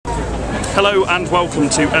Hello and welcome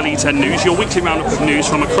to LE10 News, your weekly roundup of news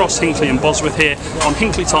from across Hinckley and Bosworth here on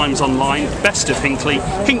Hinckley Times Online, Best of Hinckley,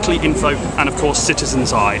 Hinckley Info and of course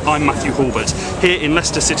Citizen's Eye. I'm Mathew Hulbert, here in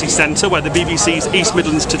Leicester City Centre where the BBC's East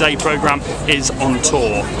Midlands Today programme is on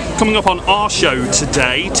tour. Coming up on our show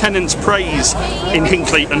today, tenants praise in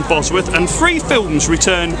Hinckley and Bosworth and free films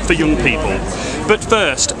return for young people. But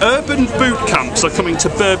first, urban boot camps are coming to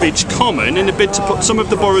Burbage Common in a bid to put some of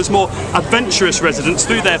the borough's more adventurous residents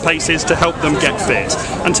through their paces to help them get fit.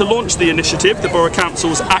 And to launch the initiative, the Borough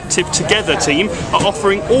Council's Active Together team are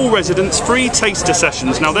offering all residents free taster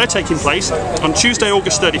sessions. Now they're taking place on Tuesday,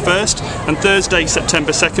 August 31st and Thursday,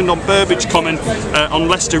 September 2nd on Burbage Common on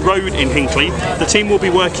Leicester Road in Hinckley. The team will be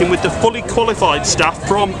working with the fully qualified staff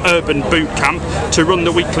from Urban Boot Camp to run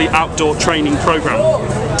the weekly outdoor training programme.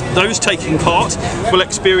 Those taking part will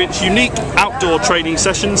experience unique outdoor training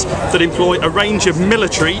sessions that employ a range of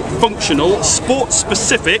military, functional,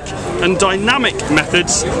 sports-specific and dynamic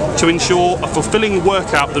methods to ensure a fulfilling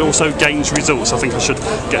workout that also gains results. I think I should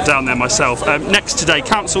get down there myself. Next today,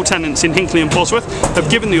 council tenants in Hinckley and Bosworth have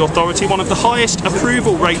given the authority one of the highest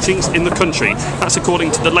approval ratings in the country. That's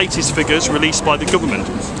according to the latest figures released by the government.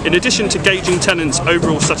 In addition to gauging tenants'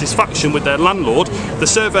 overall satisfaction with their landlord, the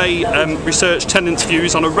survey researched tenants'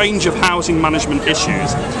 views on a range of housing management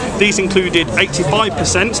issues. These included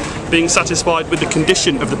 85% being satisfied with the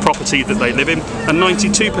condition of the property that they live in and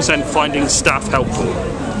 92% finding staff helpful.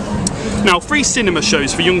 Now, free cinema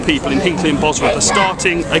shows for young people in Hinckley and Bosworth are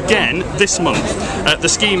starting again this month. The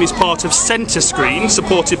scheme is part of Centre Screen,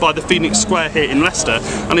 supported by the Phoenix Square here in Leicester,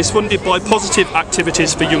 and is funded by Positive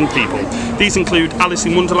Activities for Young People. These include Alice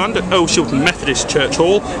in Wonderland at Earl Shilton Methodist Church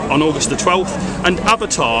Hall on August the 12th and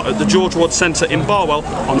Avatar at the George Ward Centre in Barwell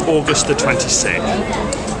on August the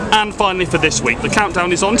 26th. And finally for this week, the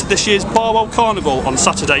countdown is on to this year's Barwell Carnival on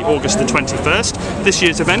Saturday, August the 21st. This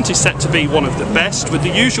year's event is set to be one of the best, with the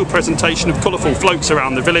usual presentation of colourful floats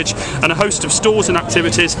around the village and a host of stalls and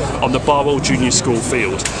activities on the Barwell Junior School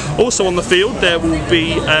field. Also on the field there will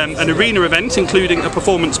be an arena event including a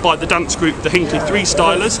performance by the dance group the Hinckley Three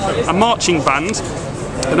Stylers, a marching band,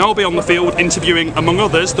 and I'll be on the field interviewing, among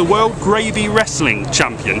others, the World Gravy Wrestling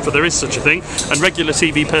Champion, for there is such a thing, and regular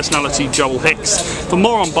TV personality Joel Hicks. For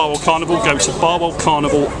more on Barwell Carnival, go to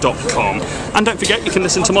barwellcarnival.com. And don't forget, you can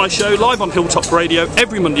listen to my show live on Hilltop Radio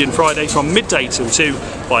every Monday and Friday from midday till 2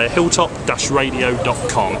 via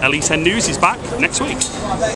hilltop-radio.com. LE10 News is back next week.